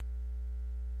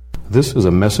This is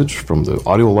a message from the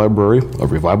audio library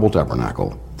of Revival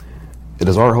Tabernacle. It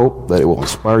is our hope that it will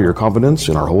inspire your confidence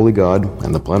in our holy God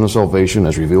and the plan of salvation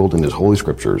as revealed in His holy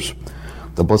scriptures.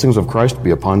 The blessings of Christ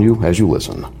be upon you as you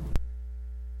listen.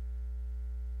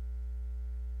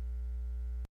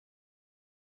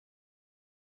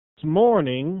 This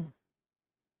morning,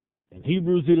 in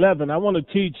Hebrews 11, I want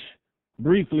to teach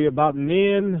briefly about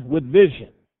men with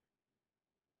vision.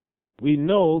 We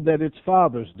know that it's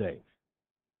Father's Day.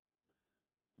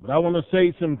 But I want to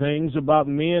say some things about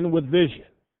men with vision.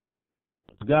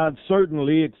 God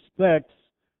certainly expects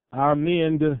our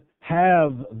men to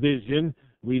have vision.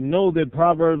 We know that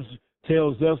Proverbs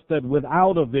tells us that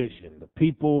without a vision, the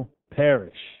people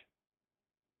perish.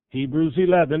 Hebrews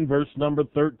 11, verse number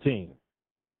 13.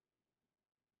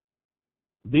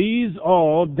 These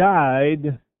all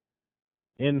died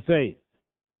in faith,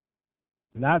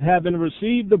 not having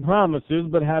received the promises,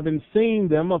 but having seen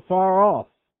them afar off,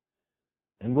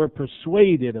 and were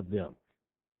persuaded of them,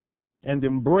 and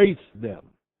embraced them,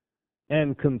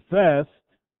 and confessed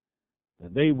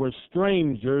that they were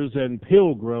strangers and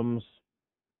pilgrims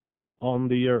on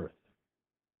the earth.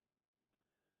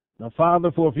 Now,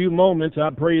 Father, for a few moments, I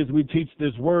pray as we teach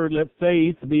this word, let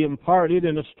faith be imparted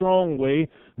in a strong way,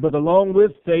 but along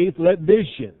with faith, let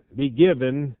vision be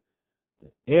given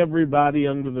to everybody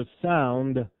under the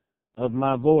sound of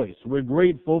my voice. We're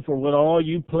grateful for what all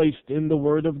you placed in the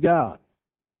Word of God.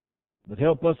 But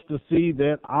help us to see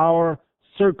that our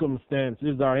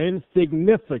circumstances are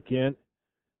insignificant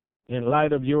in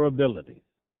light of your abilities.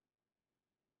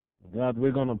 God,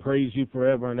 we're going to praise you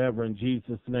forever and ever in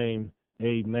Jesus' name.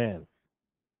 Amen.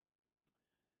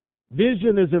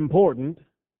 Vision is important,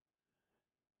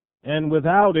 and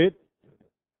without it,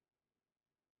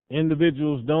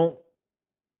 individuals don't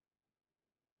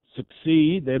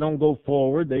succeed. They don't go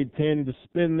forward. They tend to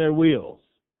spin their wheels.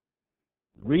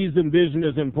 The reason vision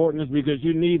is important is because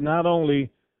you need not only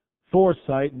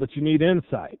foresight, but you need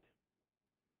insight.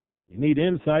 You need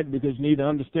insight because you need to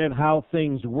understand how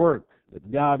things work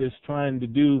that God is trying to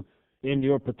do in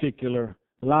your particular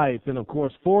life. And of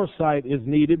course, foresight is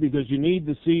needed because you need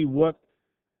to see what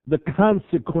the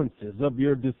consequences of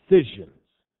your decisions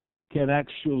can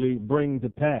actually bring to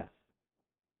pass.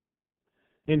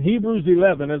 In Hebrews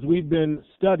 11, as we've been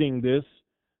studying this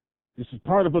is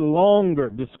part of a longer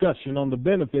discussion on the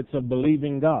benefits of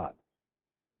believing God.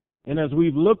 And as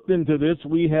we've looked into this,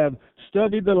 we have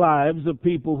studied the lives of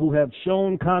people who have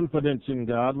shown confidence in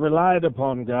God, relied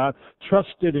upon God,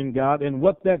 trusted in God, and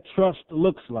what that trust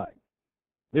looks like.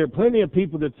 There are plenty of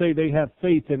people that say they have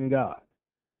faith in God.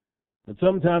 But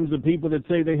sometimes the people that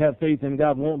say they have faith in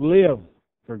God won't live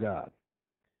for God.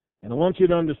 And I want you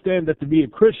to understand that to be a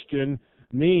Christian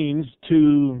means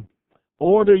to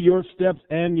order your steps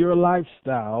and your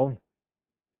lifestyle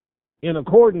in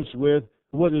accordance with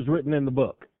what is written in the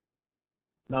book.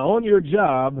 Now, on your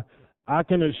job, I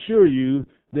can assure you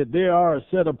that there are a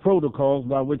set of protocols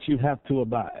by which you have to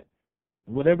abide.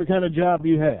 Whatever kind of job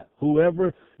you have,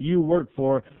 whoever you work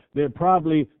for, there are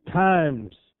probably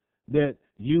times that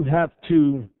you have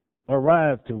to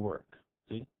arrive to work.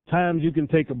 See? Times you can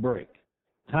take a break.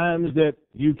 Times that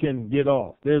you can get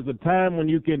off. There's a time when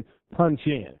you can punch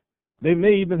in. They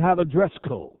may even have a dress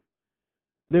code.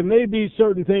 There may be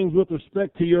certain things with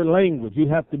respect to your language you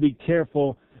have to be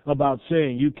careful about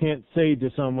saying. You can't say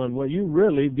to someone, well, you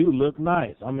really do look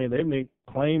nice. I mean, they may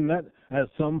claim that as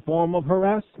some form of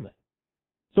harassment.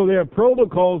 So there are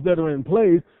protocols that are in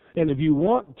place, and if you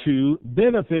want to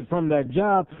benefit from that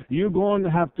job, you're going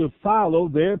to have to follow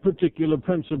their particular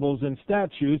principles and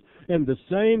statutes, and the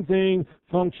same thing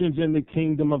functions in the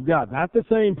kingdom of God. Not the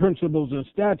same principles and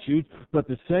statutes, but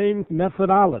the same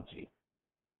methodology.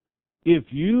 If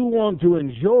you want to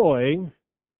enjoy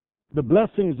the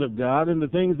blessings of God and the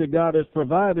things that God has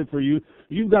provided for you,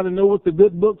 you've got to know what the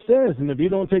good book says, and if you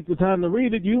don't take the time to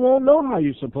read it, you won't know how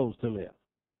you're supposed to live.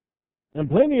 And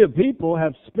plenty of people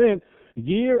have spent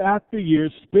year after year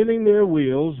spinning their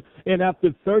wheels, and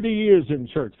after 30 years in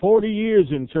church, 40 years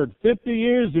in church, 50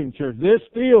 years in church, they're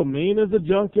still mean as a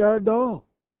junkyard dog.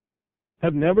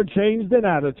 Have never changed an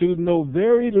attitude, know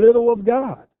very little of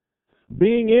God.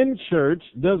 Being in church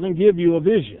doesn't give you a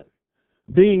vision.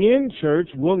 Being in church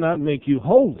will not make you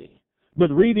holy.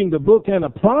 But reading the book and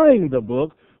applying the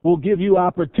book will give you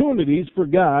opportunities for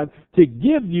God to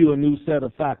give you a new set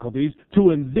of faculties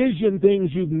to envision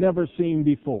things you've never seen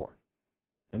before.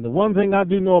 And the one thing I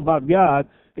do know about God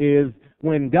is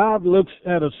when God looks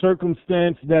at a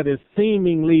circumstance that is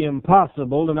seemingly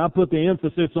impossible, and I put the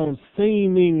emphasis on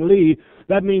seemingly,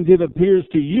 that means it appears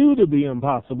to you to be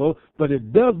impossible, but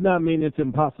it does not mean it's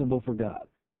impossible for God.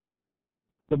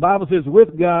 The Bible says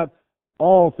with God,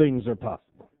 all things are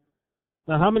possible.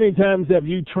 Now, how many times have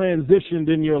you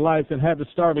transitioned in your life and had to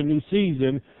start a new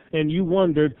season, and you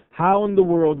wondered how in the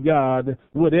world God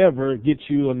would ever get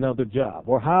you another job?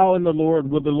 Or how in the Lord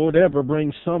would the Lord ever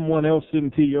bring someone else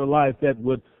into your life that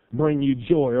would bring you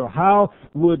joy? Or how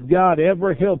would God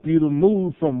ever help you to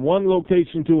move from one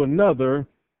location to another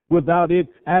without it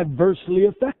adversely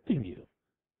affecting you?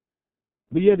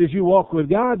 But yet as you walk with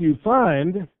God, you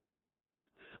find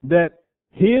that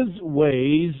His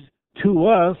ways to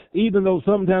us, even though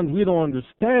sometimes we don't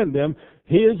understand them,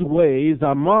 His ways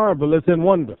are marvelous and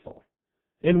wonderful.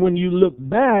 And when you look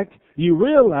back, you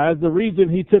realize the reason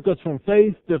He took us from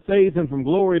faith to faith and from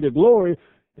glory to glory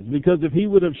is because if He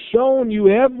would have shown you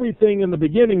everything in the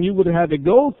beginning you would have had to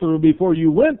go through before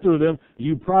you went through them,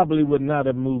 you probably would not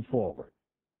have moved forward.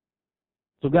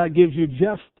 So God gives you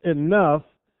just enough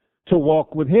to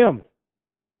walk with Him.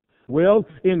 Well,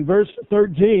 in verse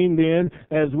 13 then,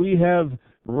 as we have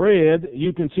read,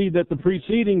 you can see that the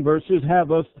preceding verses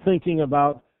have us thinking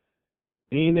about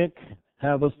Enoch,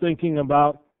 have us thinking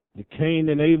about the Cain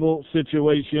and Abel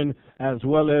situation, as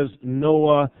well as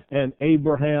Noah and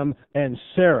Abraham and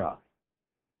Sarah.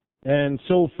 And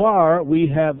so far, we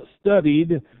have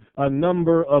studied a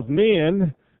number of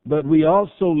men, but we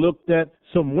also looked at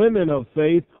some women of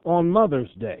faith on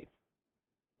Mother's Day.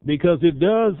 Because it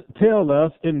does tell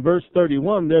us in verse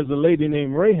 31, there's a lady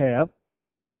named Rahab,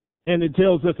 and it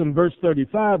tells us in verse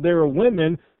 35, there are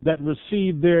women that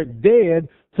receive their dead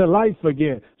to life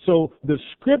again. So the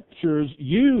Scriptures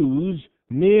use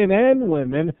men and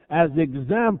women as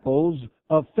examples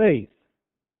of faith.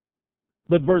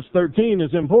 But verse 13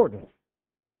 is important.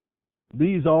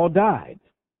 These all died.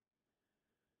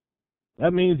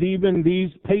 That means even these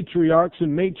patriarchs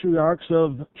and matriarchs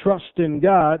of trust in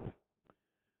God,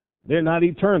 they're not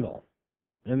eternal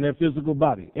in their physical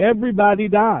body. Everybody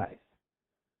dies.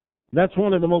 That's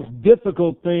one of the most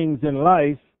difficult things in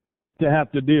life to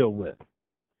have to deal with.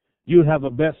 You have a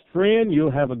best friend,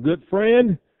 you have a good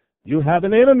friend, you have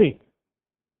an enemy.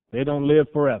 They don't live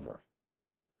forever.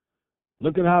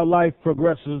 Look at how life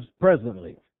progresses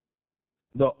presently.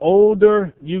 The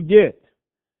older you get,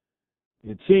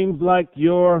 it seems like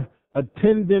your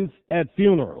attendance at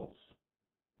funerals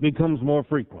becomes more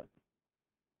frequent.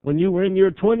 When you were in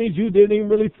your 20s, you didn't even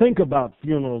really think about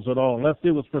funerals at all, unless it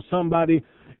was for somebody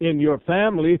in your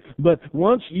family. But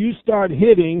once you start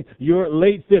hitting your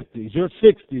late 50s, your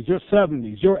 60s, your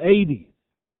 70s, your 80s,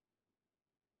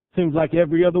 seems like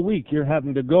every other week you're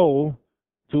having to go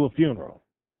to a funeral.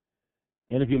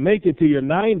 And if you make it to your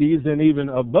 90s and even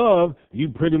above, you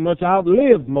pretty much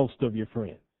outlived most of your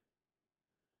friends.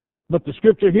 But the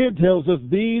Scripture here tells us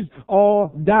these all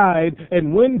died,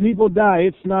 and when people die,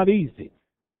 it's not easy.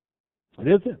 It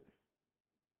isn't.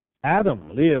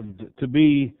 Adam lived to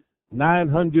be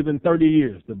 930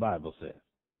 years, the Bible says.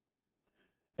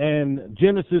 And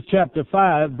Genesis chapter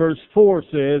 5, verse 4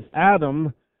 says,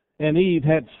 Adam and Eve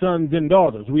had sons and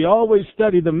daughters. We always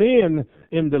study the men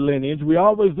in the lineage. We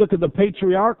always look at the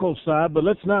patriarchal side, but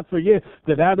let's not forget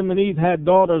that Adam and Eve had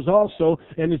daughters also,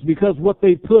 and it's because what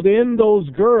they put in those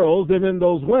girls and in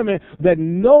those women that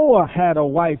Noah had a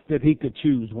wife that he could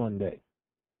choose one day.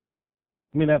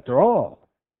 I mean, after all,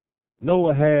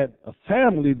 Noah had a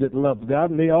family that loved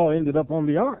God, and they all ended up on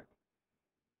the ark.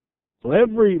 So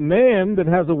every man that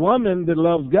has a woman that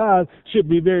loves God should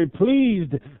be very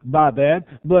pleased by that.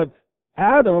 But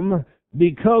Adam,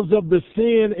 because of the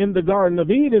sin in the Garden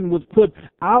of Eden, was put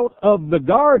out of the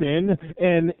garden,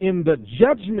 and in the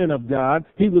judgment of God,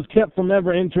 he was kept from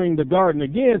ever entering the garden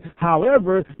again.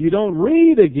 However, you don't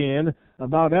read again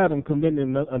about Adam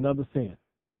committing another sin.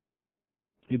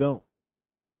 You don't.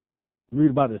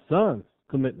 Read about his sons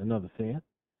committing another sin.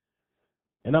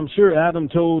 And I'm sure Adam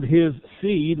told his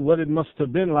seed what it must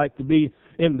have been like to be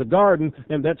in the garden,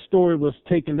 and that story was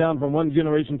taken down from one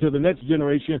generation to the next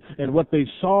generation, and what they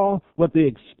saw, what they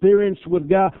experienced with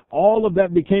God, all of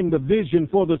that became the vision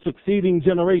for the succeeding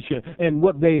generation. And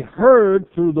what they heard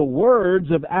through the words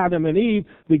of Adam and Eve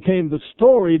became the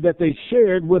story that they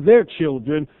shared with their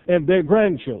children and their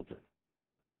grandchildren.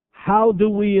 How do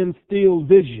we instill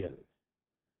vision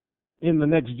in the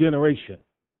next generation?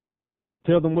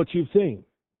 Tell them what you've seen.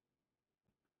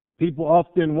 People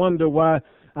often wonder why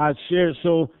I share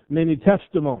so many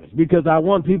testimonies, because I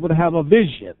want people to have a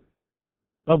vision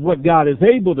of what God is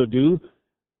able to do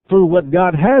through what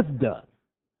God has done.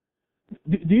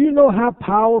 Do you know how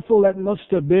powerful that must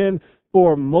have been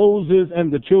for Moses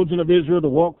and the children of Israel to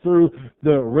walk through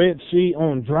the Red Sea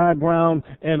on dry ground,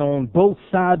 and on both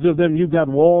sides of them you've got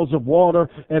walls of water,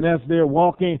 and as they're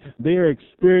walking, they're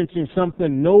experiencing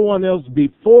something no one else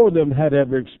before them had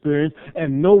ever experienced,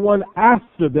 and no one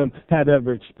after them had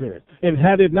ever experienced. And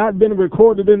had it not been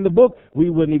recorded in the book, we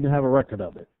wouldn't even have a record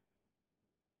of it.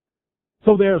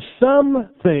 So there are some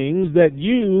things that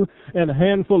you and a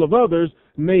handful of others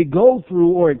may go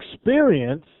through or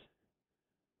experience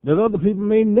that other people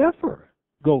may never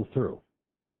go through.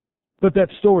 But that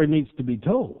story needs to be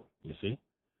told, you see.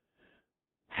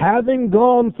 Having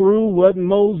gone through what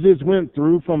Moses went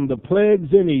through, from the plagues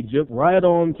in Egypt right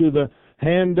on to the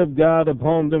hand of God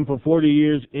upon them for 40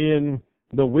 years in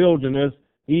the wilderness,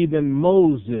 even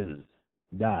Moses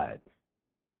died.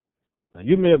 Now,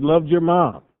 you may have loved your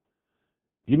mom.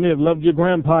 You may have loved your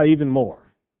grandpa even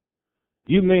more.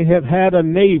 You may have had a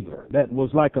neighbor that was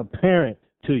like a parent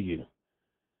to you.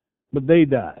 But they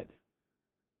died.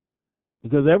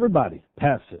 Because everybody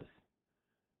passes.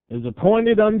 It is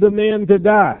appointed unto men to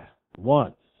die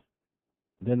once,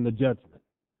 then the judgment.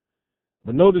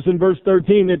 But notice in verse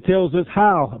 13 it tells us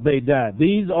how they died.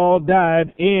 These all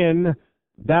died in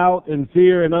doubt and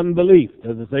fear and unbelief.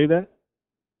 Does it say that?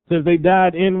 It says they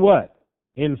died in what?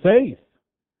 In faith.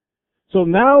 So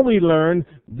now we learn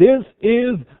this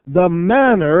is the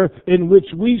manner in which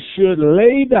we should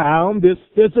lay down this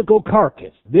physical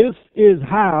carcass. This is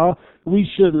how we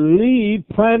should leave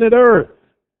planet Earth.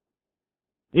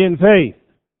 In faith.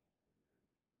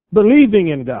 Believing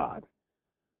in God.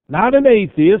 Not an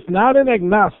atheist, not an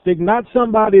agnostic, not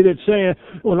somebody that's saying,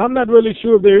 well, I'm not really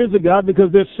sure if there is a God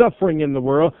because there's suffering in the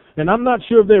world, and I'm not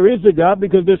sure if there is a God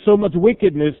because there's so much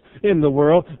wickedness in the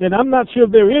world, and I'm not sure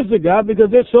if there is a God because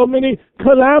there's so many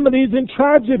calamities and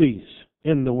tragedies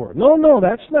in the world. No,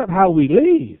 that's not how we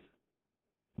live.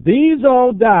 These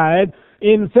all died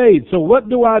in faith. So what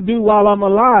do I do while I'm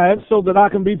alive so that I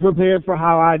can be prepared for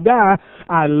how I die?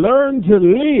 I learn to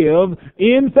live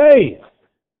in faith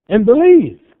and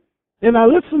believe. And I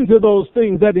listen to those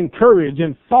things that encourage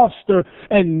and foster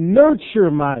and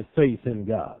nurture my faith in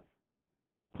God.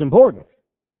 It's important.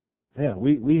 Yeah,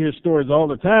 we hear stories all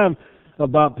the time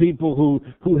about people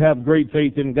who have great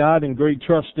faith in God and great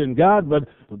trust in God, but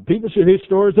people should hear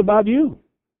stories about you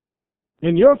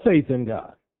and your faith in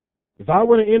God. If I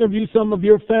were to interview some of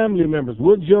your family members,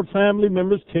 would your family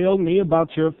members tell me about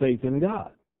your faith in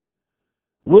God?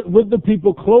 Would the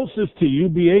people closest to you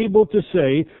be able to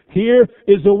say, here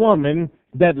is a woman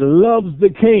that loves the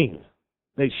King?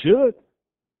 They should.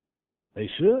 They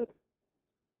should.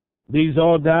 These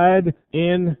all died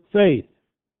in faith.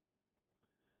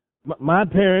 My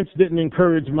parents didn't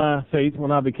encourage my faith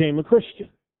when I became a Christian.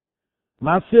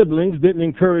 My siblings didn't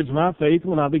encourage my faith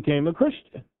when I became a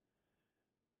Christian.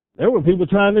 There were people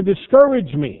trying to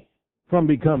discourage me from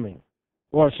becoming,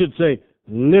 or I should say,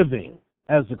 living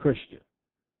as a Christian.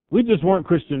 We just weren't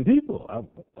Christian people.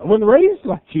 I wasn't raised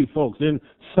like you folks in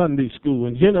Sunday school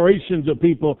and generations of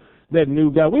people that knew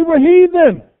God. We were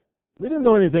heathen. We didn't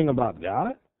know anything about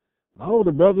God. My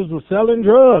older brothers were selling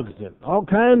drugs and all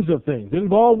kinds of things,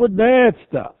 involved with bad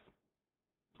stuff.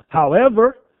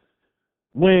 However,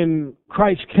 when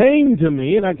Christ came to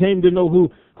me and I came to know who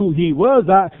He was,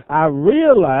 I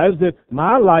realized that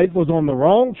my life was on the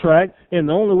wrong track, and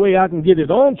the only way I can get it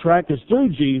on track is through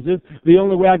Jesus. The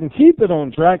only way I can keep it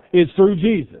on track is through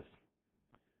Jesus.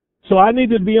 So I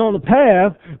needed to be on a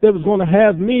path that was going to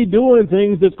have me doing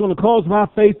things that's going to cause my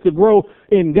faith to grow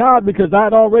in God, because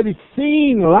I'd already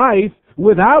seen life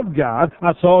without God.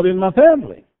 I saw it in my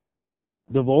family.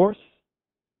 Divorce,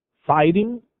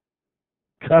 fighting,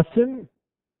 cussing,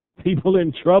 people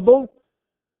in trouble,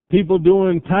 people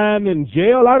doing time in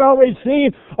jail. I'd always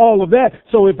seen all of that.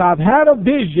 So if I've had a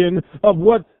vision of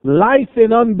what life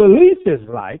in unbelief is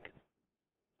like,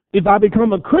 if I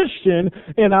become a Christian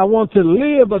and I want to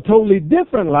live a totally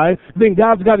different life, then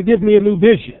God's got to give me a new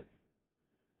vision.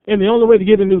 And the only way to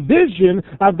get a new vision,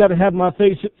 I've got to have my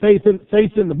faith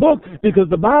in the book, because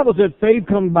the Bible said faith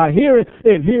comes by hearing,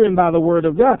 and hearing by the Word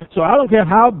of God. So I don't care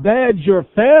how bad your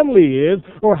family is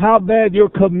or how bad your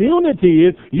community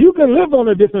is, you can live on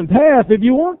a different path if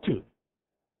you want to.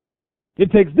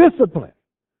 It takes discipline.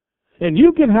 And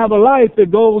you can have a life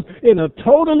that goes in a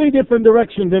totally different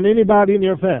direction than anybody in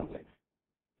your family.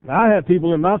 I had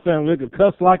people in my family that could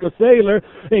cuss like a sailor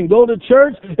and go to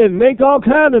church and make all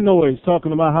kind of noise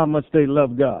talking about how much they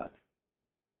love God.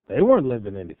 They weren't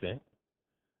living anything.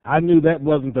 I knew that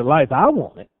wasn't the life I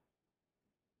wanted.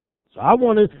 So I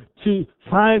wanted to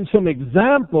find some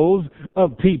examples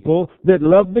of people that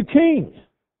loved the King.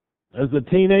 As a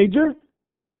teenager,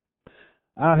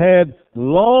 I had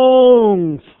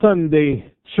long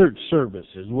Sunday church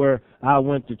services where I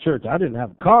went to church. I didn't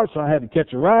have a car, so I had to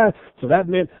catch a ride. So that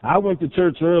meant I went to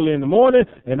church early in the morning,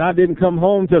 and I didn't come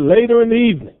home till later in the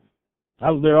evening.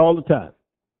 I was there all the time.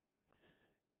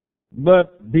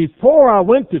 But before I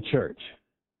went to church,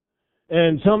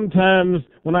 and sometimes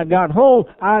when I got home,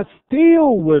 I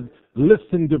still would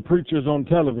listen to preachers on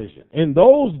television. In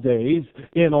those days,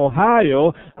 in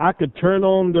Ohio, I could turn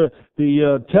on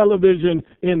the television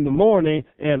in the morning,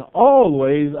 and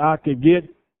always I could get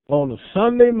on a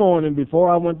Sunday morning before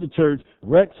I went to church,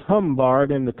 Rex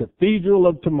Humbard in the Cathedral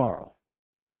of Tomorrow.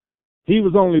 He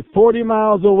was only 40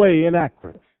 miles away in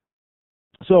Akron.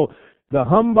 So the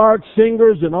Humbard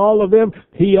singers and all of them,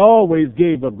 he always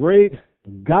gave a great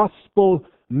gospel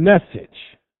message.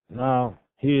 Now,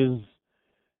 his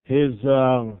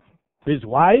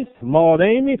wife, Maud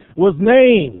Amy, was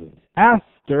named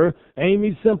after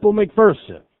Amy Semple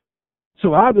McPherson.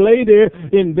 So I'd lay there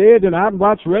in bed and I'd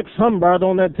watch Rex Humbard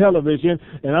on that television,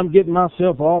 and I'm getting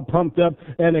myself all pumped up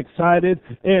and excited.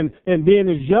 And being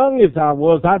as young as I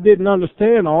was, I didn't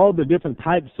understand all the different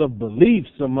types of beliefs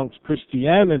amongst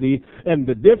Christianity and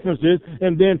the differences.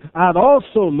 And then I'd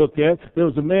also look at, there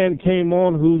was a man came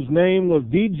on whose name was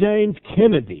D. James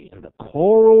Kennedy in the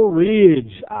Coral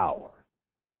Ridge Hour.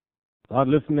 I'd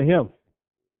listen to him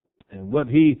and what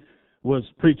he was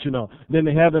preaching on. Then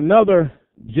they had another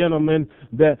gentleman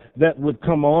that would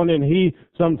come on, and he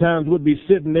sometimes would be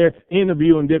sitting there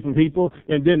interviewing different people,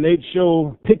 and then they'd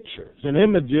show pictures and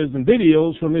images and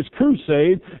videos from his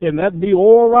crusade, and that'd be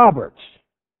Oral Roberts,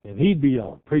 and he'd be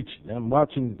on preaching. I'm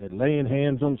watching, laying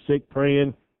hands on sick,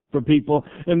 praying for people.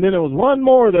 And then there was one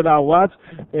more that I watched,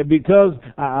 because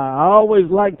I always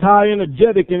liked how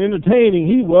energetic and entertaining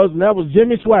he was, and that was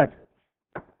Jimmy Swaggart.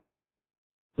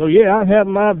 So yeah, I have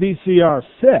my VCR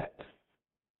set.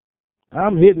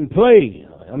 I'm hitting play,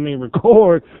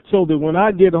 record, so that when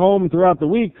I get home throughout the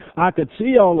week, I could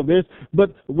see all of this.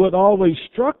 But what always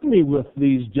struck me with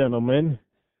these gentlemen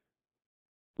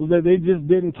was that they just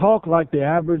didn't talk like the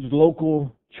average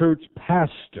local church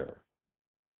pastor.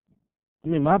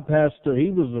 My pastor,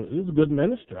 he was a good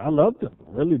minister. I loved him,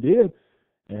 really did.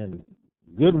 And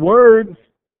good word.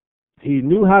 He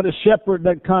knew how to shepherd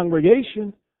that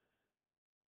congregation.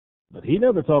 But he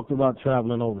never talked about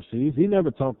traveling overseas. He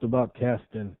never talked about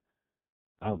casting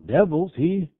out devils.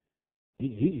 He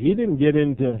didn't get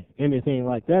into anything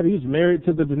like that. He was married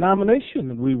to the denomination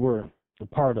that we were a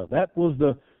part of. That was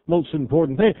the most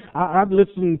important thing. I'd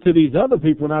listen to these other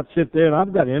people, and I'd sit there, and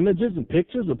I've got images and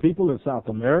pictures of people in South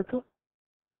America.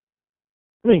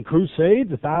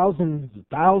 Crusades, thousands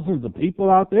of people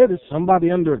out there. There's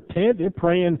somebody under a tent. They're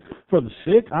praying for the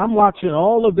sick. I'm watching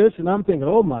all of this, and I'm thinking,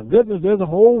 oh, my goodness, there's a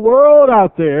whole world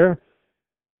out there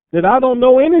that I don't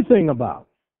know anything about.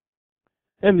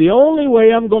 And the only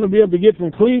way I'm going to be able to get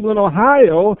from Cleveland,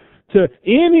 Ohio, to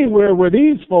anywhere where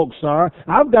these folks are,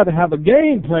 I've got to have a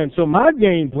game plan. So my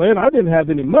game plan, I didn't have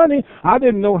any money. I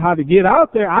didn't know how to get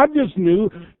out there. I just knew,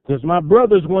 because my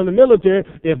brothers were in the military,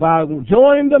 if I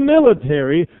joined the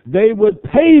military, they would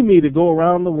pay me to go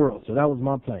around the world. So that was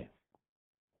my plan.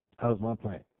 That was my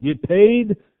plan. Get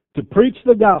paid to preach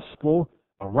the gospel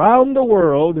around the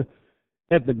world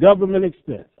at the government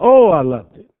expense. Oh, I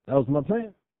loved it. That was my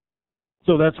plan.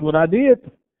 So that's what I did.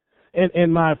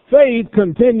 And my faith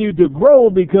continued to grow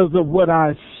because of what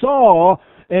I saw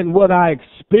and what I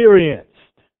experienced.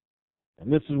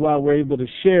 And this is why we're able to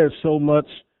share so much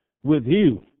with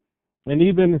you. And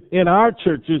even in our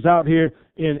churches out here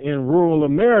in rural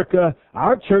America,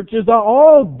 our churches are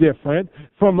all different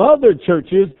from other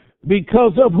churches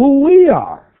because of who we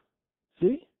are.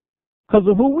 See? Because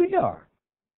of who we are.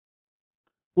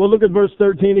 Well, look at verse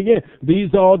 13 again. These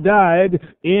all died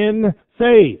in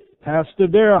faith. Pastor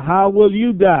Darrell, how will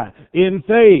you die? In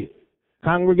faith.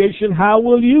 Congregation, how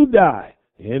will you die?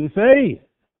 In faith.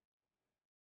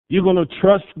 You're going to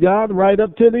trust God right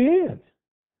up to the end.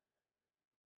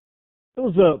 There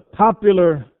was a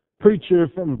popular preacher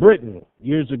from Britain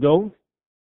years ago.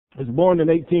 He was born in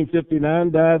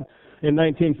 1859, died in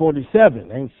 1947,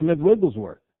 named Smith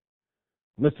Wigglesworth.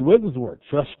 Mr. Wigglesworth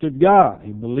trusted God.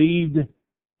 He believed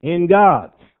in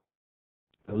God.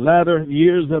 The latter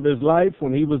years of his life,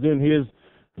 when he was in his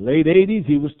late 80s,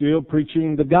 he was still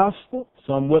preaching the gospel,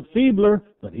 somewhat feebler,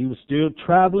 but he was still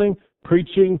traveling,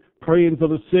 preaching, praying for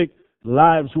the sick.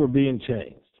 Lives were being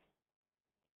changed.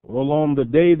 Well, on the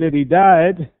day that he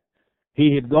died,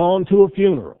 he had gone to a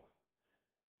funeral,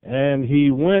 and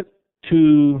he went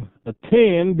to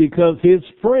attend because his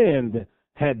friend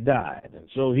had died. And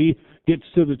so he gets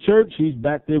to the church. He's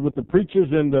back there with the preachers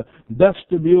in the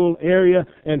vestibule area,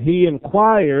 and he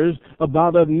inquires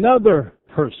about another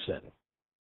person.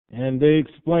 And they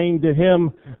explained to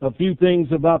him a few things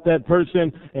about that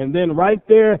person. And then right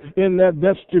there in that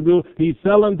vestibule, he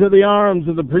fell into the arms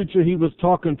of the preacher he was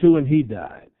talking to, and he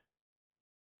died.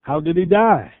 How did he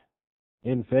die?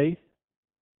 In faith.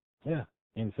 Yeah,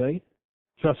 in faith.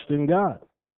 Trusting God.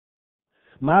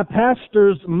 My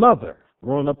pastor's mother,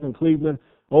 growing up in Cleveland,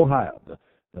 Ohio,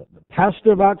 the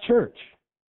pastor of our church,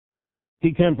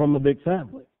 he came from a big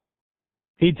family.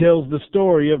 He tells the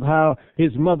story of how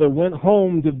his mother went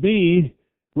home to be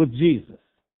with Jesus.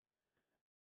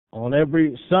 On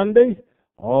every Sunday,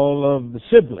 all of the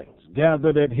siblings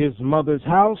gathered at his mother's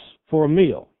house for a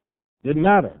meal. Didn't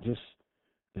matter.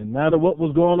 Didn't matter what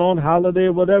was going on, holiday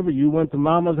or whatever. You went to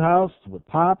Mama's house with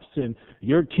Pops and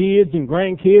your kids and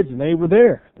grandkids, and they were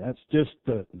there. That's just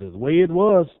the way it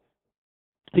was.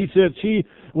 He said she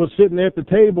was sitting there at the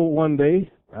table one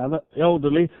day, rather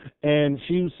elderly, and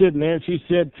she was sitting there, and she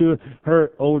said to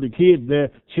her older kids there,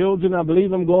 "Children, I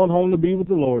believe I'm going home to be with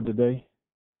the Lord today."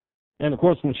 And, of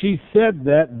course, when she said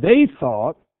that, they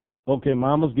thought, okay,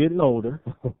 Mama's getting older.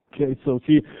 Okay, so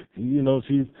she's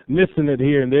missing it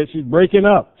here and there. She's breaking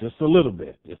up just a little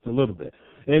bit.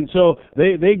 And so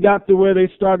they got to where they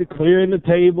started clearing the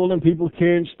table and people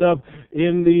carrying stuff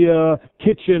in the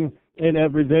kitchen and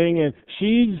everything. And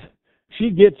she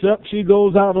gets up, she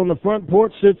goes out on the front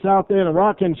porch, sits out there in a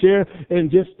rocking chair, and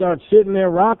just starts sitting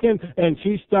there rocking, and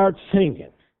she starts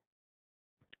singing.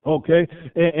 Okay,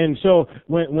 and so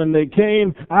when they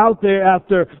came out there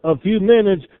after a few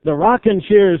minutes, the rocking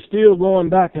chair is still going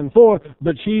back and forth,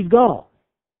 but she's gone.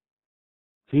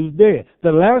 She's dead.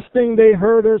 The last thing they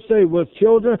heard her say was,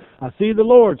 "Children, I see the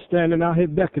Lord standing out here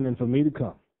beckoning for me to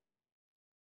come."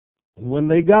 And when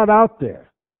they got out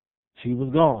there, she was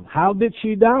gone. How did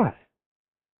she die?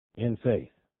 In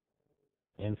faith.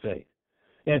 In faith.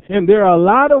 And there are a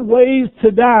lot of ways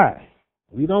to die.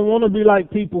 We don't want to be like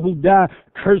people who die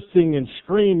cursing and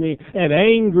screaming and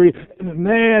angry and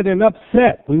mad and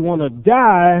upset. We want to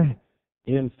die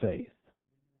in faith.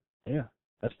 Yeah,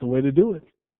 that's the way to do it.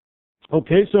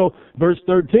 Okay, so verse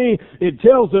 13, it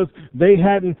tells us they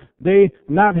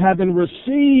not having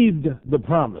received the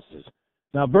promises.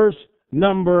 Now verse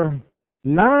number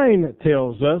 9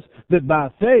 tells us that by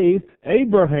faith,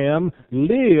 Abraham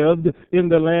lived in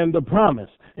the land of promise.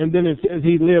 And then it says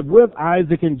he lived with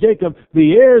Isaac and Jacob,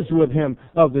 the heirs with him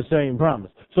of the same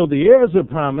promise. So the heirs of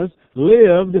promise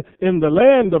lived in the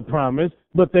land of promise,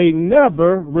 but they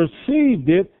never received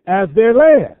it as their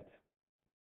land.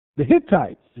 The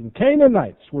Hittites and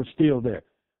Canaanites were still there.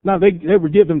 Now they were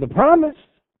given the promise,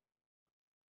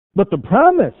 but the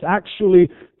promise actually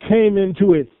came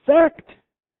into effect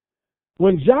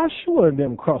when Joshua and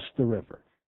them crossed the river.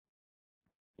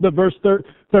 But verse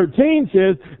 13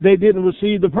 says they didn't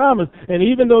receive the promise. And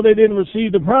even though they didn't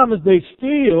receive the promise, they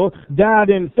still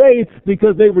died in faith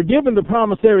because they were given the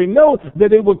promissory note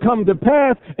that it would come to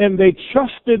pass, and they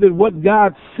trusted in what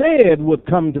God said would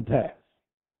come to pass.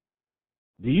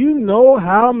 Do you know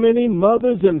how many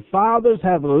mothers and fathers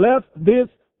have left this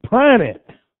planet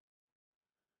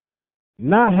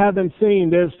not having seen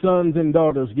their sons and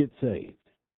daughters get saved?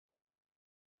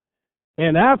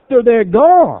 And after they're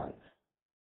gone,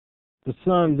 the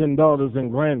sons and daughters and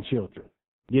grandchildren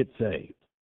get saved.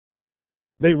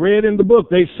 They read in the book,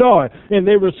 they saw it, and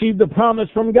they received the promise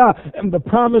from God. And the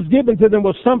promise given to them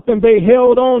was something they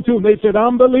held on to. They said,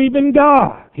 "I'm believing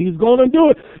God. He's going to do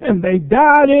it." And they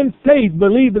died in faith,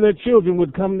 believing their children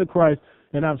would come to Christ.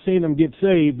 And I've seen them get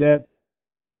saved at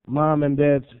mom and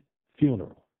dad's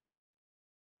funeral.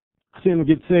 I've seen them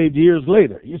get saved years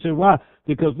later. You say, why?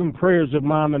 Because them prayers of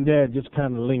mom and dad just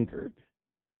kind of lingered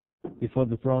before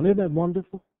the throne. Isn't that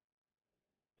wonderful?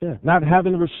 Yeah, not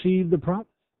having received the promise.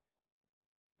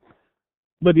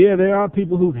 But yeah, there are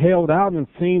people who've held out and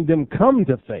seen them come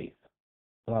to faith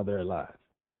while they're alive.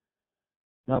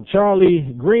 Now,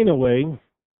 Charlie Greenaway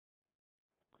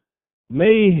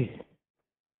may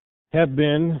have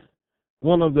been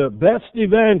one of the best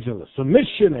evangelists or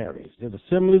missionaries that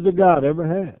Assemblies of God ever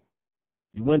had.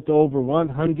 He went to over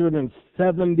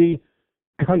 170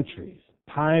 countries,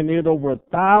 pioneered over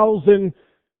 1,000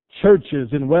 churches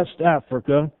in West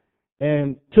Africa,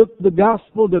 and took the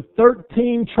gospel to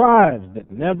 13 tribes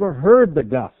that never heard the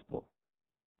gospel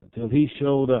until he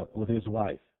showed up with his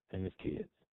wife and his kids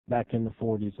back in the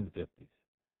 40s and 50s.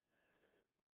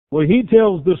 Well, he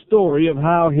tells the story of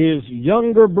how his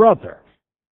younger brother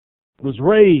was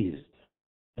raised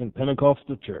in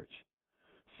Pentecostal church,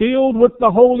 filled with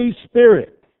the Holy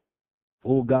Spirit,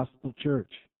 full gospel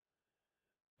church.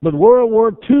 But World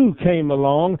War II came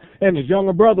along, and his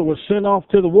younger brother was sent off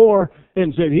to the war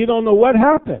and said he don't know what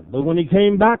happened. But when he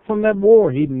came back from that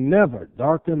war, he never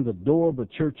darkened the door of a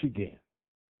church again.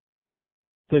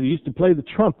 Said he used to play the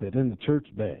trumpet in the church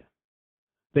band.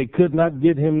 They could not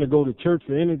get him to go to church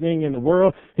for anything in the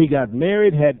world. He got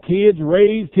married, had kids,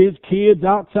 raised his kids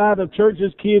outside of church.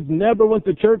 His kids never went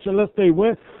to church unless they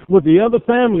went with the other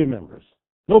family members.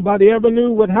 Nobody ever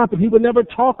knew what happened. He would never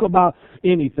talk about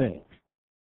anything.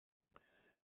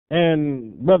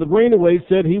 And Brother Greenaway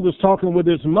said he was talking with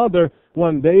his mother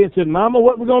one day and said, Mama,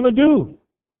 what are we going to do?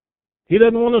 He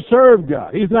doesn't want to serve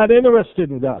God. He's not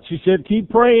interested in God. She said, keep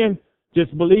praying.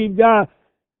 Just believe God.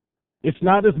 It's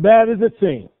not as bad as it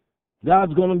seems.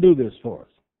 God's going to do this for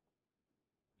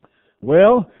us.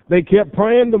 Well, they kept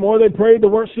praying. The more they prayed, the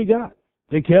worse he got.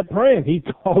 They kept praying. He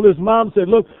called his mom, said,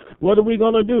 look, what are we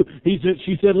going to do?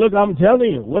 She said, look, I'm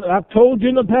telling you, what I've told you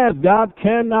in the past, God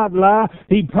cannot lie.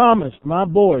 He promised my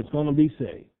boy's going to be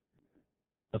saved.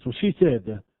 That's what she said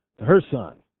to her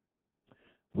son.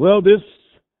 Well, this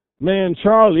man,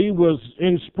 Charlie, was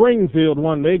in Springfield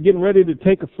one day getting ready to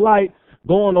take a flight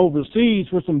going overseas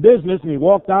for some business, and he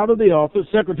walked out of the office.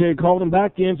 Secretary called him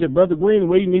back in and said, Brother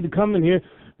Greenaway, you need to come in here.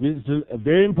 This is a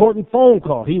very important phone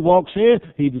call. He walks in.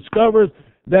 He discovers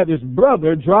that his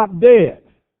brother dropped dead,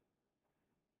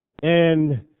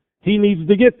 and he needs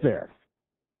to get there.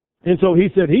 And so he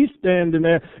said he's standing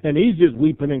there, and he's just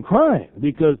weeping and crying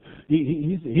because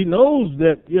he knows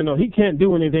that, he can't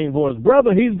do anything for his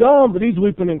brother. He's gone, but he's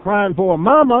weeping and crying for a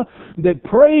mama that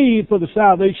prayed for the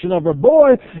salvation of her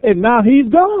boy, and now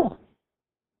he's gone.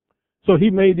 So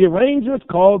he made the arrangements,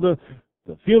 called the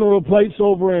funeral place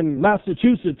over in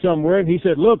Massachusetts somewhere, and he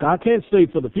said, look, I can't stay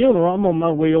for the funeral. I'm on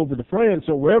my way over to France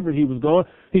or wherever he was going.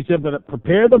 He said, but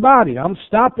prepare the body. I'm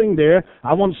stopping there.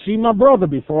 I want to see my brother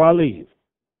before I leave.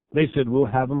 They said, we'll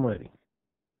have him ready.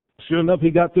 Sure enough, he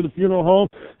got to the funeral home,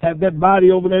 had that body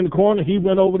over there in the corner. He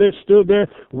went over there, stood there,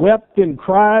 wept and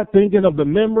cried, thinking of the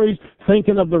memories,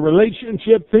 thinking of the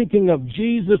relationship, thinking of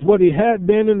Jesus, what he had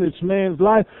been in this man's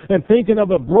life, and thinking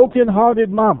of a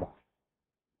broken-hearted mama.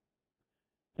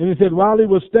 And he said while he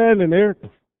was standing there,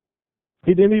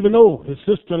 he didn't even know his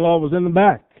sister-in-law was in the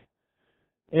back.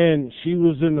 And she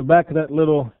was in the back of that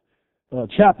little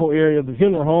chapel area of the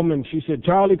funeral home, and she said,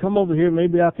 Charlie, come over here.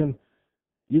 Maybe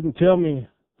you can tell me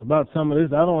about some of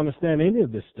this. I don't understand any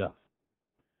of this stuff.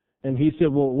 And he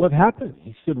said, well, what happened?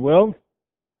 He said, well,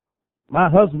 my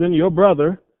husband, your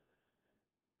brother,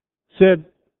 said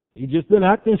he's just been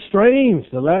acting strange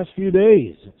the last few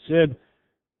days. Said,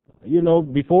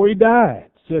 before he died,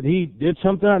 said he did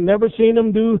something I've never seen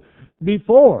him do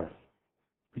before.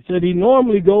 He said he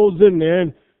normally goes in there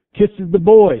and kisses the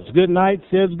boys. Good night,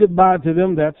 says goodbye to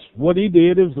them. That's what he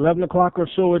did. It was 11 o'clock or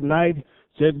so at night.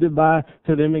 Said goodbye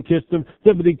to them and kissed them.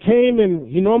 Said, but he came and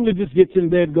he normally just gets in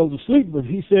bed and goes to sleep. But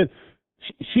he said,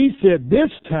 she said this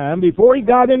time, before he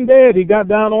got in bed, he got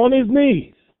down on his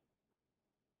knees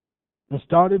and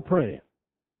started praying.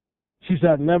 She said,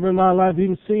 I've never in my life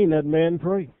even seen that man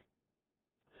pray.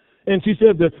 And she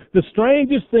said the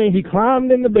strangest thing, he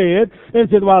climbed in the bed and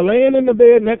said, while laying in the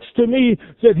bed next to me,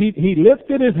 said he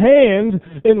lifted his hands,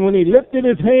 and when he lifted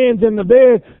his hands in the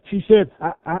bed, she said,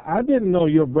 I didn't know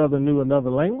your brother knew another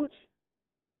language.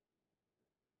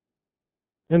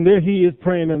 And there he is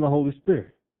praying in the Holy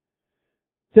Spirit.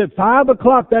 Said 5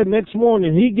 o'clock that next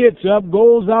morning, he gets up,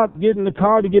 goes out, get in the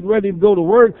car to get ready to go to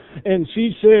work, and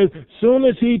she says, soon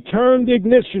as he turned the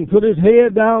ignition, put his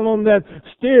head down on that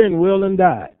steering wheel and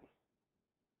died.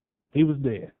 He was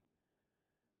dead.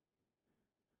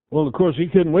 Well, of course, he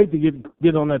couldn't wait to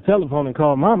get on that telephone and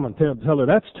call Mom and tell her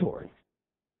that story.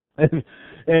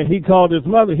 And he called his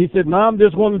mother. He said, Mom,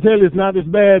 just want to tell you it's not as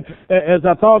bad as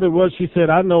I thought it was. She said,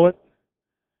 I know it.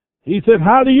 He said,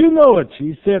 how do you know it?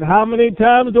 She said, how many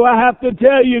times do I have to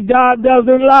tell you God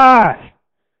doesn't lie?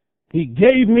 He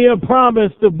gave me a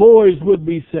promise the boys would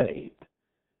be saved.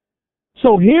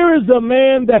 So here is a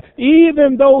man that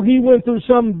even though he went through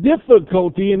some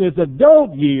difficulty in his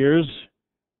adult years,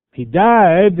 he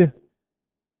died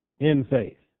in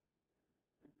faith.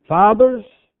 Fathers,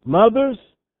 mothers,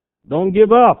 don't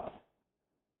give up.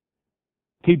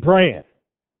 Keep praying.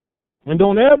 And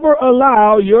don't ever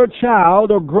allow your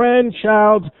child or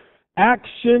grandchild's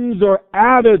actions or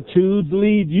attitudes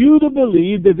lead you to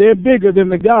believe that they're bigger than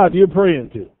the God you're praying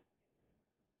to.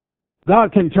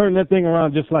 God can turn that thing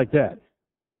around just like that.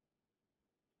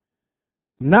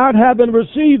 Not having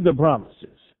received the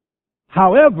promises.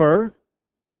 However,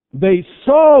 they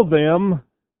saw them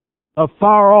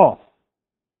afar off.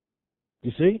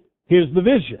 You see? Here's the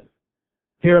vision.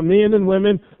 Here are men and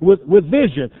women with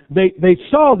vision. They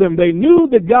saw them. They knew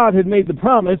that God had made the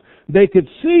promise. They could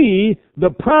see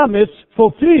the promise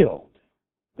fulfilled.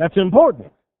 That's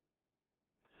important.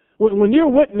 When you're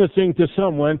witnessing to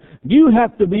someone, you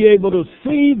have to be able to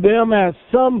see them as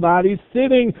somebody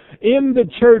sitting in the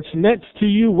church next to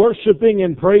you, worshiping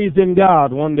and praising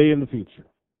God one day in the future.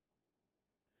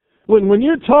 When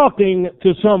you're talking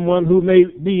to someone who may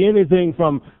be anything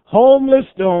from homeless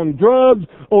to on drugs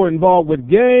or involved with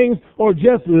gangs or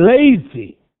just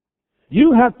lazy,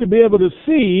 you have to be able to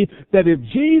see that if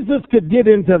Jesus could get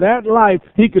into that life,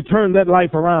 he could turn that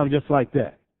life around just like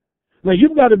that. Now,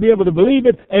 you've got to be able to believe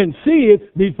it and see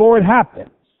it before it happens.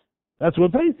 That's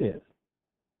what faith is.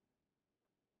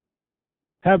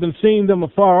 Having seen them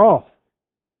afar off.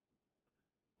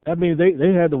 That means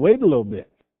they had to wait a little bit.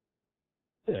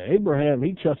 Yeah, Abraham,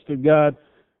 he trusted God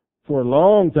for a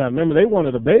long time. Remember, they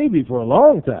wanted a baby for a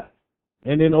long time.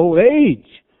 And in old age,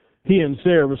 he and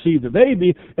Sarah received a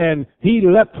baby, and he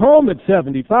left home at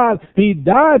 75. He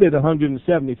died at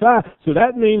 175. So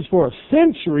that means for a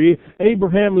century,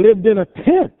 Abraham lived in a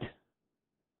tent.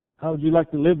 How would you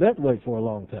like to live that way for a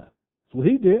long time? That's what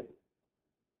he did.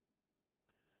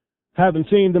 Having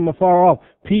seen them afar off,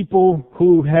 people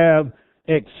who have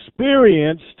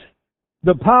experienced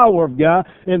the power of God,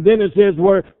 and then it says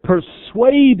were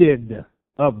persuaded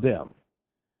of them.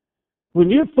 When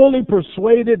you're fully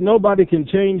persuaded, nobody can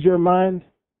change your mind.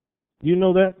 You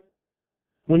know that?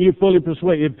 When you're fully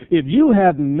persuaded. If you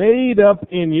have made up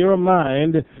in your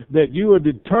mind that you are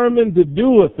determined to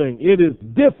do a thing, it is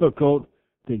difficult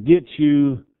to get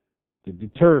you to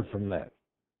deter from that.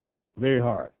 Very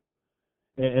hard.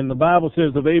 And the Bible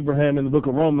says of Abraham in the book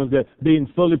of Romans that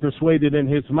being fully persuaded in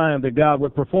his mind that God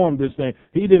would perform this thing.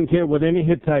 He didn't care what any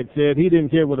Hittite said. He didn't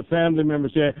care what a family member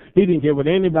said. He didn't care what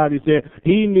anybody said.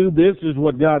 He knew this is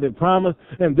what God had promised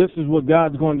and this is what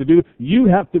God's going to do. You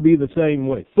have to be the same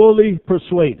way. Fully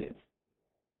persuaded.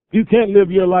 You can't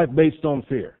live your life based on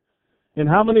fear. And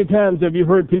how many times have you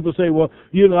heard people say, well,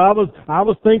 you know, I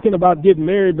was thinking about getting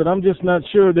married, but I'm just not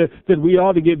sure that we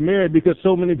ought to get married because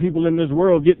so many people in this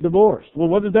world get divorced. Well,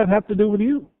 what does that have to do with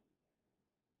you?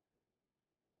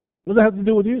 What does that have to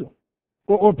do with you?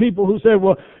 Or people who say,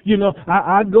 well, you know,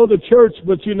 I'd go to church,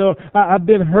 but, you know, I've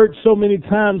been hurt so many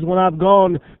times when I've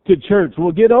gone to church.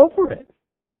 Well, get over it.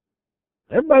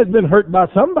 Everybody's been hurt by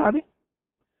somebody.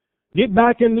 Get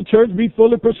back in the church, be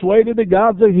fully persuaded that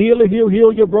God's a healer. He'll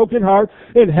heal your broken heart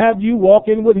and have you walk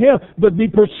in with Him. But be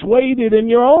persuaded in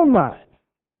your own mind.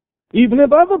 Even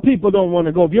if other people don't want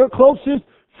to go. If your closest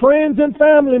friends and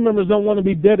family members don't want to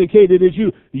be dedicated as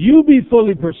you be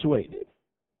fully persuaded.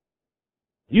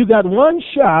 You got one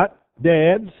shot,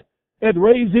 dads, at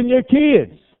raising your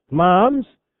kids. Moms,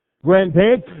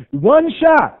 grandparents, one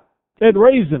shot at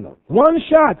raising them. One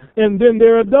shot, and then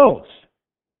they're adults.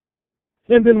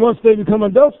 And then once they become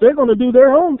adults, they're going to do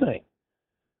their own thing.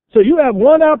 So you have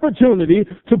one opportunity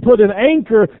to put an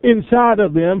anchor inside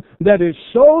of them that is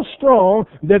so strong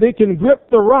that it can grip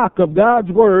the rock of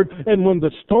God's Word. And when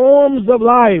the storms of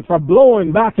life are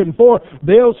blowing back and forth,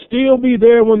 they'll still be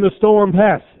there when the storm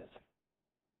passes.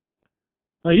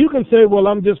 Now you can say, well,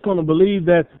 I'm just going to believe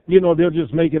that, you know, they'll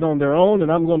just make it on their own,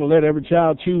 and I'm going to let every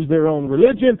child choose their own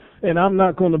religion, and I'm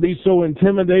not going to be so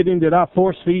intimidating that I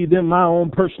force feed them my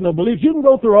own personal beliefs. You can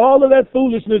go through all of that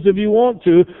foolishness if you want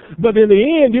to, but in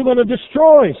the end, you're going to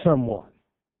destroy someone.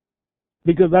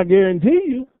 Because I guarantee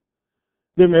you,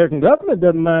 the American government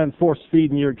doesn't mind force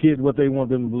feeding your kids what they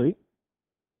want them to believe.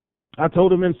 I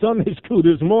told them in Sunday school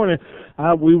this morning,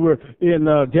 we were in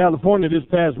California this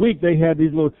past week. They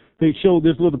showed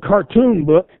this little cartoon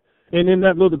book, and in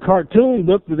that little cartoon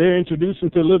book that they're introducing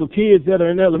to little kids that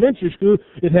are in elementary school,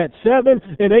 it had 7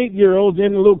 and 8-year-olds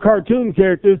in the little cartoon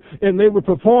characters, and they were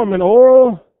performing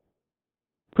oral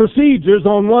procedures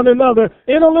on one another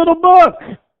in a little book.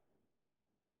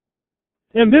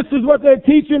 And this is what they're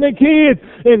teaching the kids.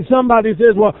 And somebody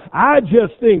says, well, I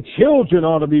just think children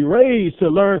ought to be raised to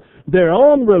learn their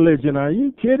own religion. Are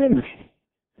you kidding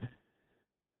me?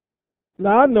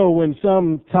 Now, I know when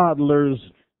some toddlers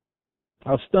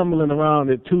are stumbling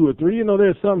around at 2 or 3, you know,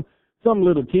 there's some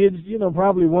little kids, you know,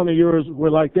 probably one of yours were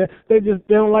like that. They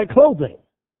don't like clothing.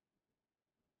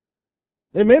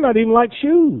 They may not even like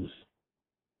shoes.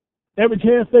 Every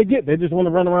chance they get, they just want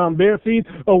to run around bare feet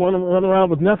or want to run around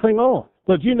with nothing on.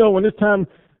 But you know, when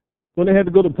they had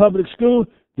to go to public school,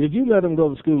 did you let them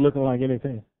go to school looking like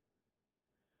anything?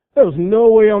 There was no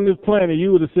way on this planet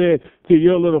you would have said to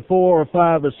your little 4 or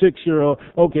 5 or 6-year-old,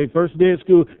 okay, first day of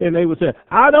school, and they would say,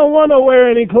 I don't want to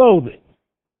wear any clothing.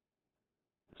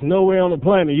 There's no way on the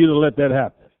planet you'd have let that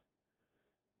happen.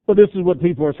 But this is what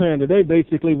people are saying today,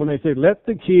 basically, when they say, let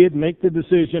the kid make the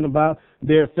decision about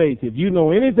their faith. If you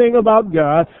know anything about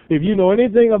God, if you know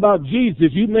anything about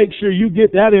Jesus, you make sure you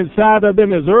get that inside of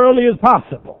them as early as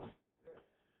possible.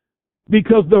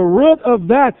 Because the root of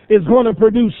that is going to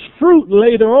produce fruit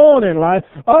later on in life.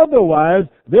 Otherwise,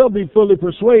 they'll be fully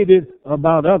persuaded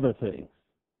about other things.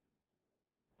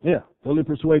 Yeah, fully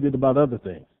persuaded about other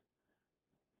things.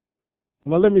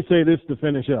 Well, let me say this to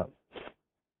finish up.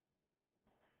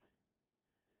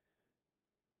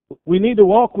 We need to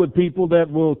walk with people that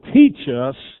will teach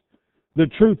us the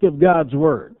truth of God's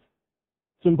Word.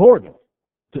 It's important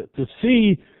to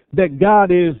see that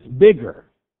God is bigger,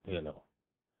 you know.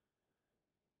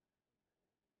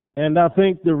 And I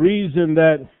think the reason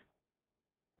that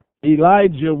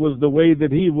Elijah was the way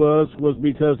that he was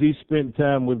because he spent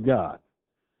time with God.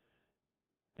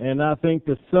 And I think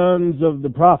the sons of the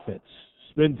prophets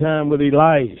spent time with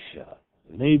Elisha,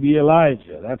 maybe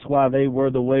Elijah. That's why they were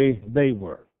the way they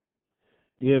were.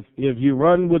 If you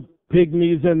run with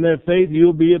pygmies in their faith,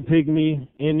 you'll be a pygmy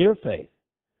in your faith.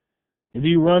 If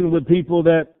you run with people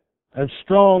that have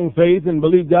strong faith and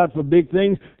believe God for big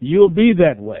things, you'll be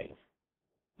that way.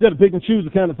 You got to pick and choose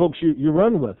the kind of folks you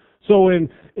run with. So in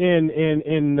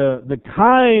the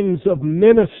kinds of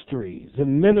ministries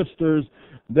and ministers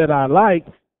that I like,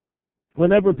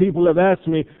 whenever people have asked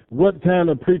me what kind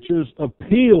of preachers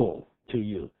appeal to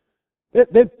you,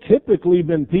 they've typically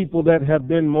been people that have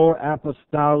been more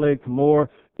apostolic, more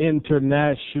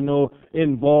international,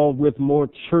 involved with more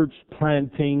church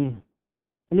planting.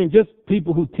 I mean, just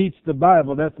people who teach the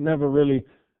Bible, that's never really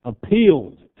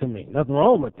appealed to me. Nothing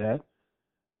wrong with that.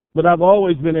 But I've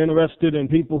always been interested in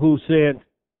people who said,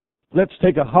 let's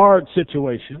take a hard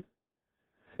situation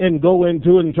and go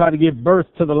into it and try to give birth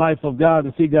to the life of God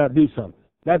and see God do something.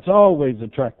 That's always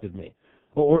attracted me.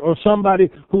 Or somebody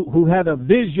who had a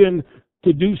vision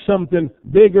to do something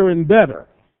bigger and better,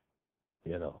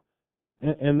 you know.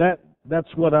 And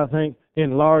that's what I think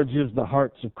enlarges the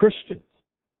hearts of Christians.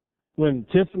 When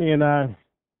Tiffany and I,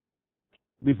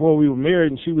 before we were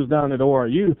married and she was down at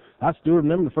ORU, I still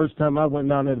remember the first time I went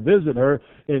down there to visit her,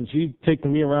 and she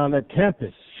taking me around that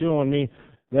campus, showing me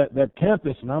that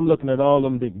campus, and I'm looking at all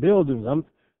them big buildings. I'm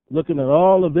looking at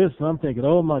all of this, and I'm thinking,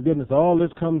 oh my goodness, all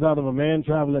this comes out of a man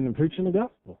traveling and preaching the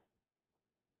gospel.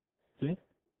 See?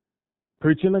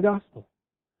 Preaching the gospel.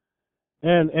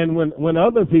 And when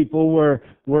other people were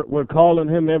calling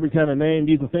him every kind of name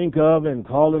you can think of and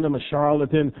calling him a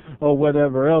charlatan or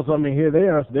whatever else, I mean, here they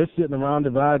are. They're sitting around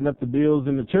dividing up the bills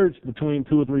in the church between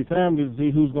 2 or 3 families to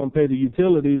see who's going to pay the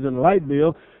utilities and the light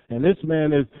bill. And this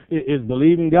man is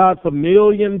believing God for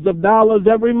millions of dollars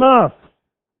every month.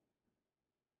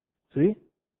 See?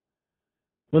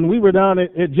 When we were down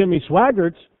at Jimmy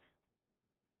Swaggart's,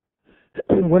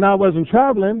 when I wasn't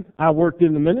traveling, I worked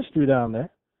in the ministry down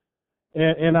there.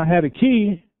 And I had a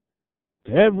key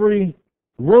to every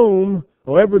room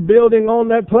or every building on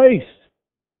that place.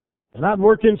 And I'd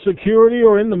work in security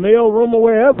or in the mail room or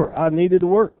wherever I needed to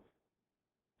work.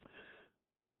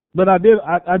 But I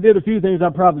did a few things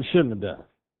I probably shouldn't have done.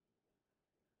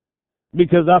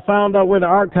 Because I found out where the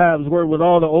archives were with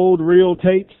all the old reel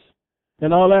tapes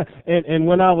and all that. And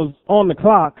when I was on the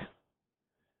clock,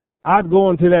 I'd go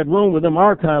into that room where them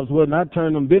archives were, and I'd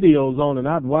turn them videos on, and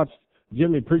I'd watch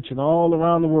Jimmy preaching all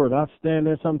around the world. I'd stand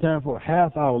there sometime for a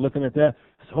half hour looking at that.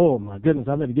 I said, oh my goodness,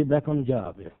 I better get back on the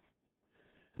job here.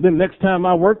 Then next time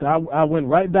I worked, I went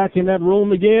right back in that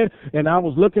room again, and I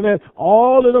was looking at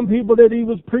all of them people that he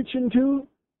was preaching to.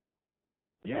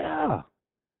 Yeah.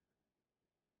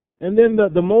 And then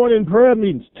the morning prayer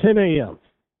meetings, 10 a.m.,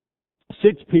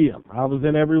 6 p.m. I was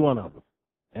in every one of them.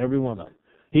 Every one of them.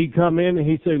 He'd come in and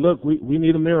he'd say, look, we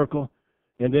need a miracle.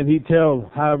 And then he'd tell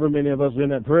however many of us were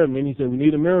in that prayer meeting, he said, we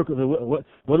need a miracle. So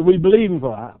what are we believing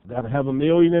for? I've got to have $1.5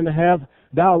 million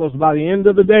by the end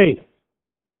of the day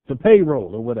to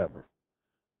payroll or whatever.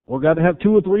 Or got to have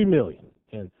 2 or 3 million.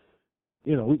 And,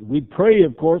 you know, we'd pray,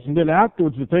 of course, and then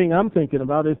afterwards the thing I'm thinking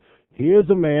about is, here's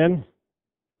a man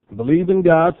believing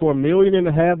God for $1.5 million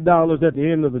at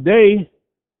the end of the day.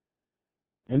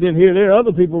 And then here there are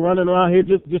other people running around here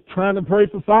just trying to pray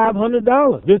for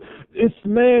 $500. This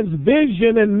man's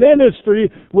vision and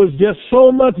ministry was just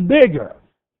so much bigger.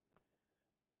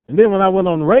 And then when I went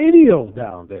on radio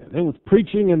down there, they was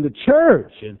preaching in the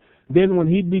church. And then when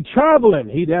he'd be traveling,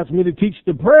 he'd ask me to teach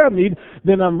the prayer meeting.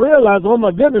 Then I'm realizing, oh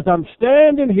my goodness, I'm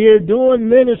standing here doing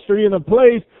ministry in a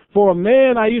place for a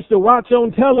man I used to watch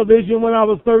on television when I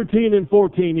was 13 and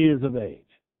 14 years of age.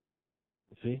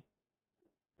 You see?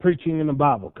 Preaching in a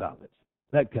Bible college,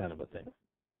 that kind of a thing.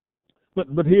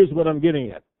 But here's what I'm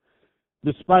getting at.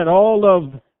 Despite all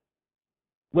of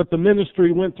what the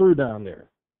ministry went through down there,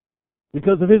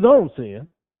 because of his own sin,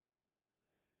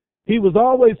 he was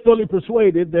always fully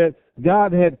persuaded that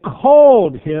God had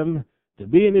called him to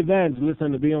be an evangelist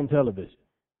and to be on television.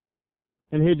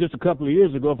 And here just a couple of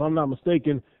years ago, if I'm not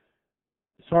mistaken,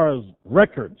 as far as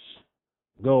records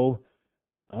go,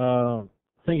 I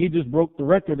think he just broke the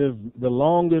record as the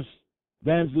longest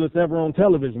evangelist ever on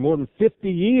television, more than 50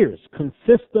 years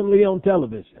consistently on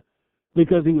television,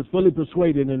 because he was fully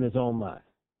persuaded in his own mind.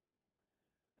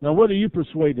 Now, what are you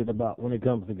persuaded about when it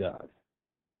comes to God?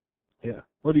 Yeah,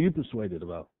 what are you persuaded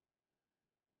about?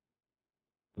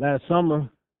 Last summer,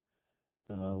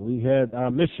 we had our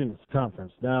missions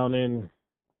conference down in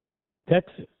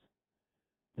Texas.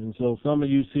 And so some of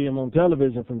you see him on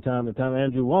television from time to time,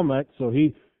 Andrew Womack. So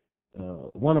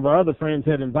one of our other friends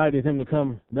had invited him to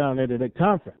come down there to that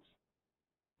conference.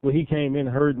 Well, he came in,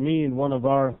 heard me in one of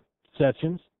our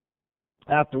sessions.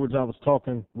 Afterwards, I was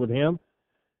talking with him.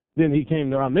 Then he came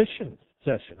to our mission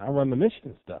session. I run the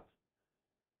mission stuff.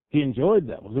 He enjoyed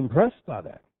that, was impressed by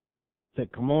that.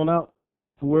 Said, come on out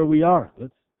to where we are.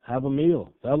 Let's have a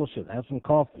meal, fellowship, have some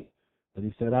coffee. But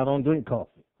he said, I don't drink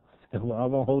coffee. I said, well, I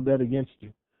won't hold that against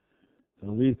you.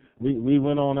 So we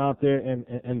went on out there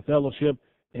and fellowship.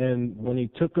 And when he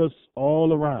took us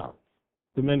all around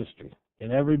the ministry,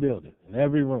 in every building, in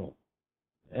every room,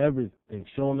 everything,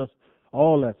 showing us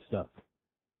all that stuff,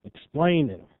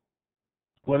 explaining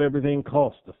what everything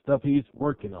costs, the stuff he's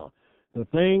working on. The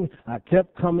thing I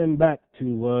kept coming back to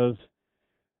was,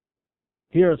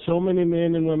 here are so many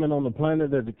men and women on the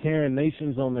planet that are carrying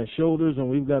nations on their shoulders, and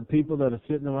we've got people that are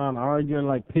sitting around arguing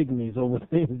like pygmies over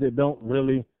things that don't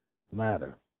really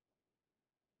matter.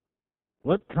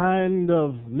 What kind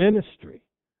of ministry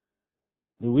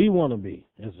do we want to be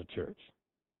as a church?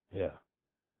 Yeah.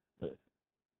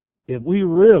 If we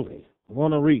really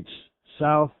want to reach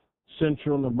South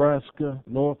Central Nebraska,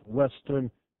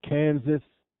 Northwestern Kansas,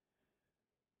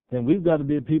 then we've got to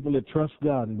be a people that trust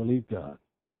God and believe God.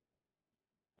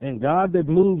 And God that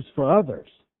moves for others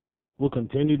will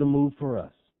continue to move for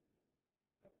us.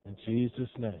 In Jesus'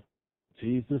 name.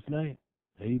 In Jesus' name.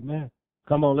 Amen.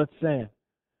 Come on, let's stand.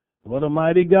 What a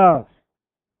mighty God.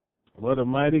 What a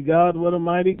mighty God. What a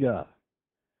mighty God.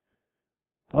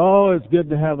 Oh, it's good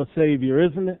to have a Savior,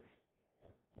 isn't it?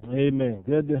 Amen.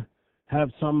 Good to have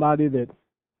somebody that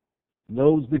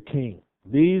knows the King.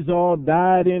 These all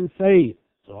died in faith.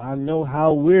 So I know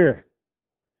how we're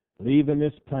leaving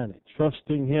this planet,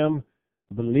 trusting Him,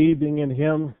 believing in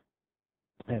Him,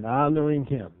 and honoring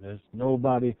Him. There's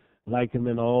nobody like Him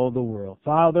in all the world.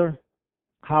 Father,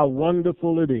 how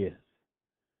wonderful it is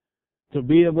to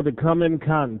be able to come in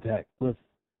contact with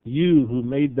You who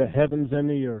made the heavens and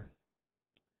the earth.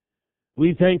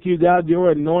 We thank You, God,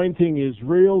 Your anointing is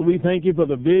real. We thank You for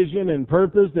the vision and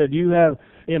purpose that You have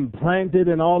implanted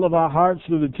in all of our hearts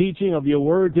through the teaching of Your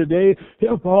word today.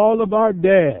 Help all of our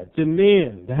dads and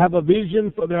men to have a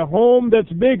vision for their home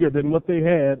that's bigger than what they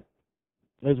had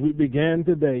as we began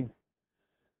today.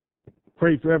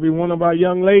 Pray for every one of our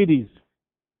young ladies.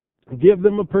 Give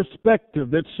them a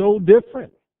perspective that's so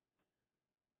different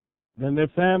than their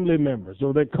family members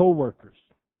or their co-workers.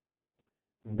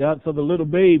 And God, for the little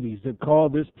babies that call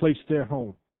this place their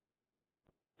home.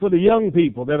 For the young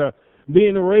people that are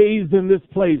being raised in this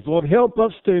place, Lord, help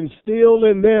us to instill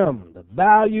in them the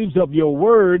values of Your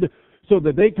word so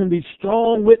that they can be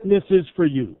strong witnesses for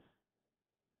You.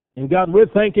 And God, we're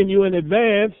thanking You in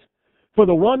advance for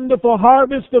the wonderful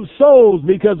harvest of souls,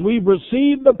 because we've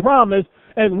received the promise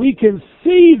and we can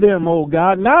see them, oh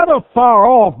God, not afar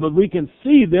off, but we can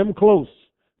see them close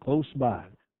by.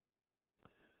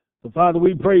 So, Father,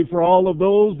 we pray for all of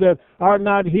those that are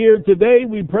not here today.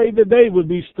 We pray that they would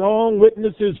be strong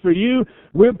witnesses for You.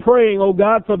 We're praying, oh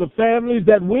God, for the families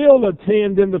that will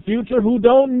attend in the future who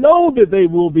don't know that they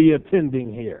will be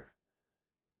attending here.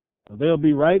 So they'll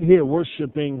be right here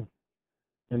worshiping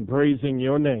and praising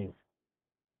Your name.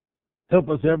 Help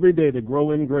us every day to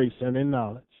grow in grace and in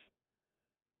knowledge.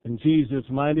 In Jesus'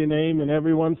 mighty name, and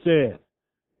everyone said,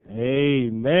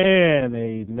 amen,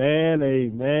 amen,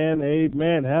 amen,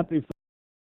 amen. Happy.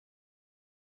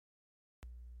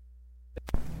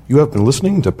 You have been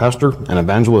listening to Pastor and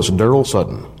Evangelist Darrell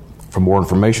Sutton. For more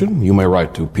information, you may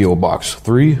write to P.O. Box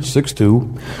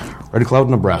 362, Red Cloud,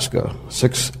 Nebraska,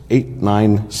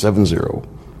 68970.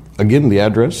 Again, the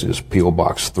address is P.O.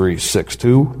 Box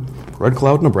 362, Red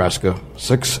Cloud, Nebraska,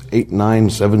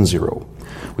 68970.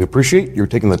 We appreciate your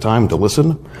taking the time to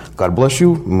listen. God bless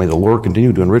you, and may the Lord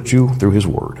continue to enrich you through His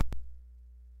word.